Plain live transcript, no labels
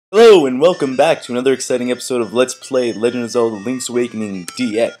Hello and welcome back to another exciting episode of Let's Play Legend of Zelda Link's Awakening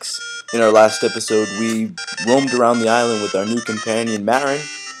DX. In our last episode we roamed around the island with our new companion Marin,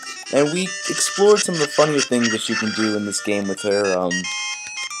 and we explored some of the funnier things that you can do in this game with her.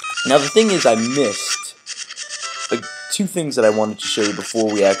 Now the thing is, I missed two things that I wanted to show you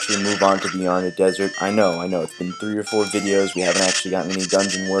before we actually move on to the Yarna Desert. I know, it's been 3 or 4 videos, we haven't actually gotten any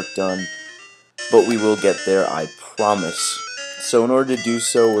dungeon work done, but we will get there, I promise. So in order to do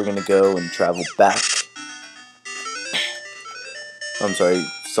so, we're going to go and travel back. I'm sorry,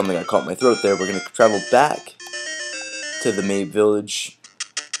 something I caught in my throat there. We're going to travel back to the main village,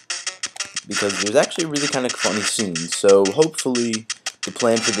 because there's actually a really kind of funny scene. So hopefully the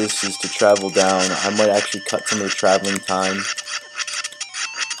plan for this is to travel down. I might actually cut some of the traveling time.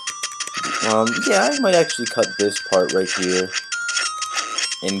 Yeah, I might actually cut this part right here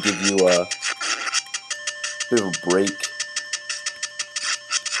and give you a bit of a break.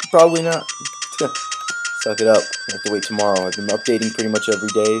 Probably not. Suck it up. I have to wait tomorrow. I've been updating pretty much every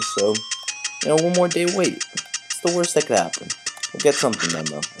day, so, one more day wait. It's the worst that could happen. We'll get something done,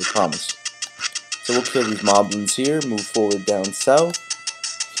 though. I promise. So we'll kill these moblins here, move forward down south.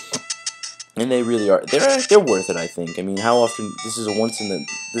 And they really are. They're worth it, I think. I mean, how often this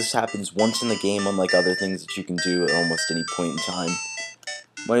happens once in the game, unlike other things that you can do at almost any point in time.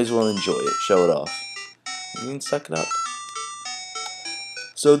 Might as well enjoy it. Show it off. You can suck it up.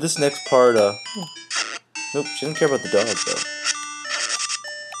 So this next part, nope, she doesn't care about the dog,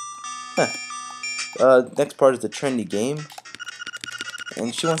 though. Next part is the trendy game,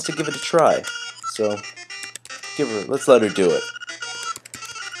 and she wants to give it a try. So, let's let her do it.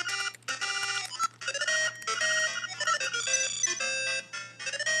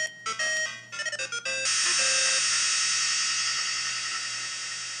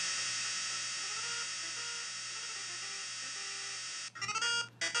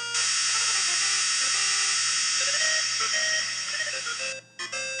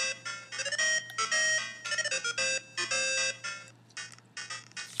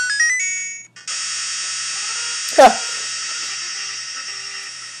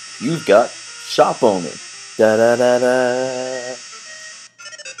 You've got shop owner. Da da da da.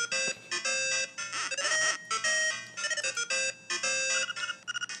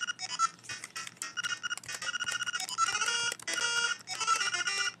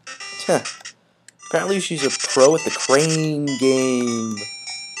 Apparently she's a pro at the crane game.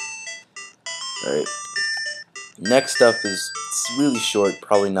 Alright. Next up it's really short,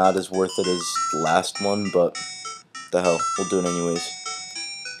 probably not as worth it as the last one, but the hell, we'll do it anyways.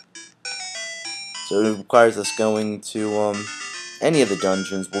 So it requires us going to any of the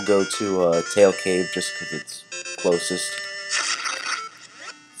dungeons. We'll go to Tail Cave just because it's closest.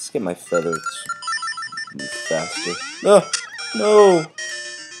 Let's get my feather to move faster. No! No!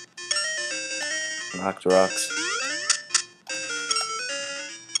 Knocked rocks.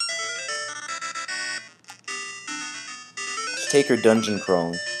 Let's take her dungeon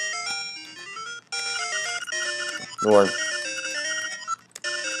crawling. Or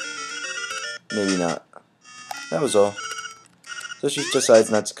maybe not. That was all. So she decides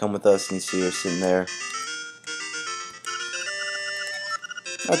not to come with us, and you see her sitting there.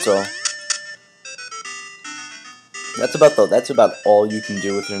 That's all. That's about all you can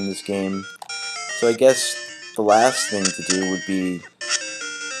do with her in this game. So I guess the last thing to do would be,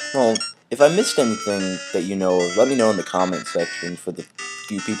 well, if I missed anything that you know of, let me know in the comment section for the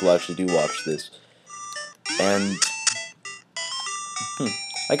few people who actually do watch this. And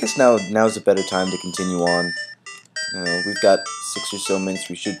I guess now's a better time to continue on. We've got 6 or so minutes.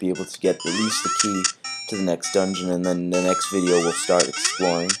 We should be able to get at least the key to the next dungeon, and then the next video we'll start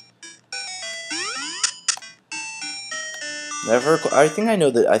exploring. I think I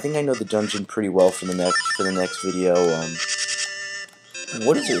know the dungeon pretty well for the next video.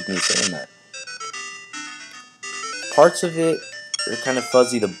 What is it with me saying that? Parts of it are kind of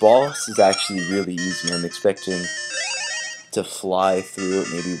fuzzy. The boss is actually really easy. I'm expecting to fly through it,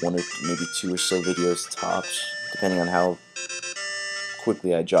 maybe 2 or so videos tops, depending on how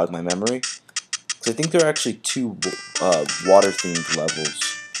quickly I jog my memory. So I think there are actually 2 water-themed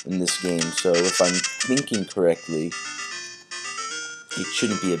levels in this game, so if I'm thinking correctly, it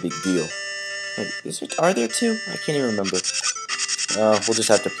shouldn't be a big deal. Wait, are there 2? I can't even remember. We'll just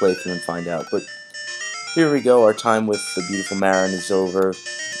have to play through and find out. But here we go, our time with the beautiful Marin is over,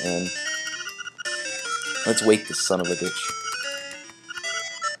 and let's wake this son of a bitch.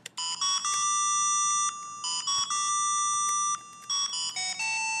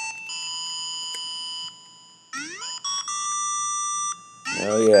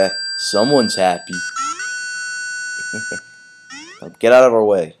 Oh yeah, someone's happy. Now get out of our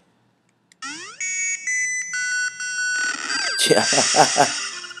way. Hey,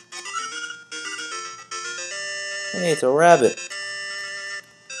 it's a rabbit.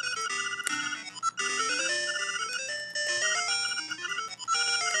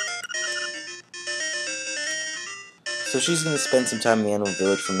 So she's gonna spend some time in the animal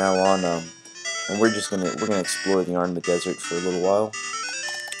village from now on, and we're gonna explore the Yarna Desert for a little while.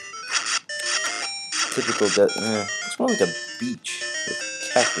 Typical it's more like a beach with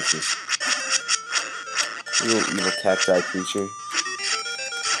cactuses. Little evil cacti creature.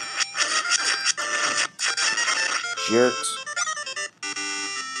 Jerks.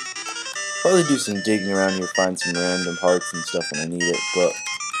 Probably do some digging around here, find some random hearts and stuff when I need it, but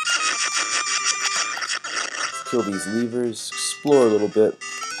let's kill these levers, explore a little bit.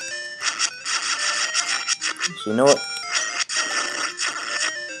 So you know what?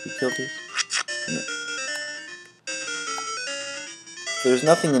 You killed these? No. There's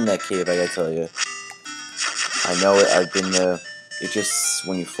nothing in that cave, I gotta tell you. I know it, I've been there. It just,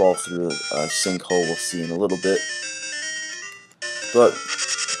 when you fall through a sinkhole, we'll see in a little bit. But,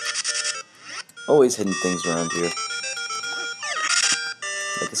 always hidden things around here.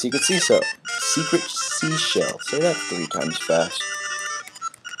 Like a secret seashell. Secret seashell. Say that 3 times fast.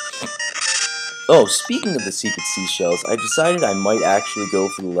 Oh, speaking of the secret seashells, I decided I might actually go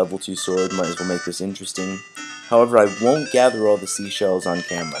for the level 2 sword. Might as well make this interesting. However, I won't gather all the seashells on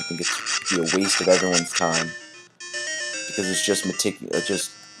camera. I think it's be a waste of everyone's time. Because it's just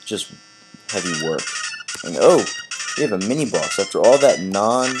just heavy work. And oh, we have a mini boss after all that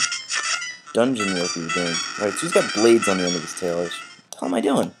non-dungeon work we were doing. Alright, so he's got blades on the end of his tail. What the hell am I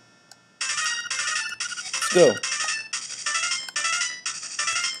doing? Let's go.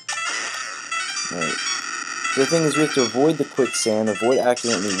 Alright. So the thing is, we have to avoid the quicksand, avoid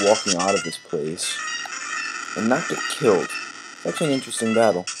accidentally walking out of this place, and not get killed. It's actually an interesting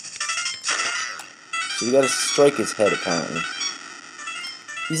battle. So we gotta strike his head, apparently.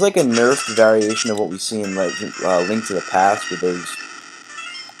 He's like a nerfed variation of what we see in Link to the Past, where those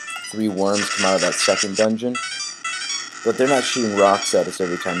 3 worms come out of that second dungeon. But they're not shooting rocks at us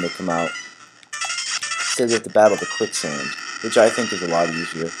every time they come out. Instead, we have to battle the quicksand, which I think is a lot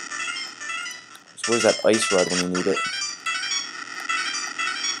easier. So where's that ice rod when you need it?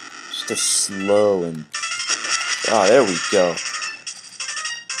 Just a slow and... Ah, there we go.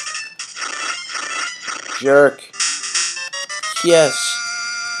 Jerk. Yes.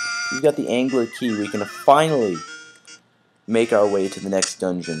 We've got the angler key. We can finally make our way to the next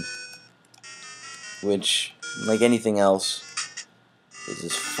dungeon. Which, like anything else, is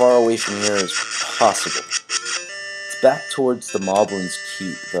as far away from here as possible. It's back towards the Moblin's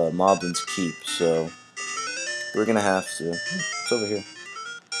Keep, so we're gonna have to... It's over here.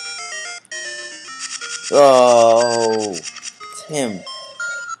 Oh, it's him.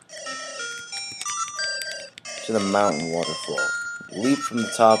 To the mountain waterfall. Leap from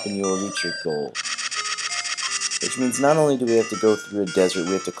the top and you will reach your goal. Which means not only do we have to go through a desert,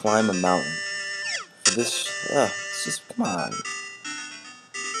 we have to climb a mountain. For this, it's just, come on.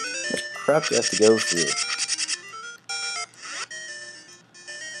 How much crap do you have to go through?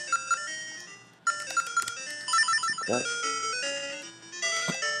 What?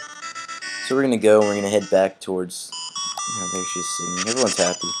 So we're gonna head back towards... Oh, there she's singing. Everyone's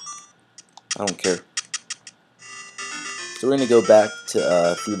happy. I don't care. So we're gonna go back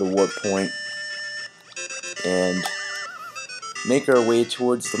to through the warp point and make our way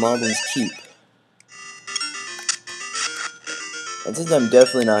towards the Moblin's Keep. And since I'm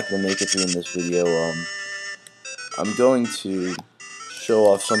definitely not gonna make it through in this video, I'm going to show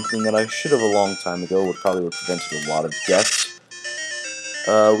off something that I should have a long time ago. Would probably have prevented a lot of deaths.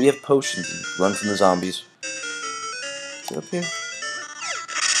 We have potions and run from the zombies. Is it up here?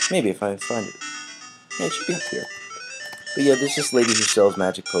 Maybe if I find it. Yeah, it should be up here. But yeah, there's this lady who sells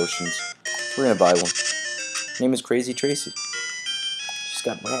magic potions. We're gonna buy one. Her name is Crazy Tracy. She's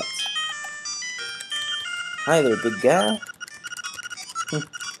got rats. Hi there, big guy.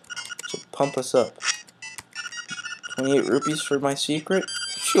 So pump us up. 28 rupees for my secret?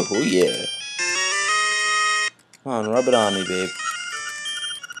 Oh yeah. Come on, rub it on me, babe.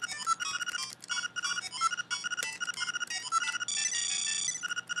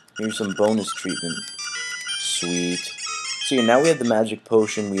 Here's some bonus treatment. Sweet. So yeah, now we have the magic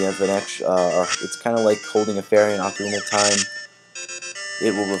potion. We have an extra. It's kind of like holding a fairy in Ocarina of Time.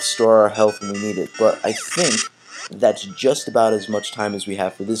 It will restore our health when we need it. But I think that's just about as much time as we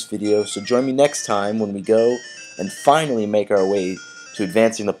have for this video. So join me next time when we go and finally make our way to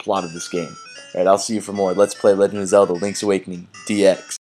advancing the plot of this game. Alright, I'll see you for more. Let's play Legend of Zelda: Link's Awakening DX.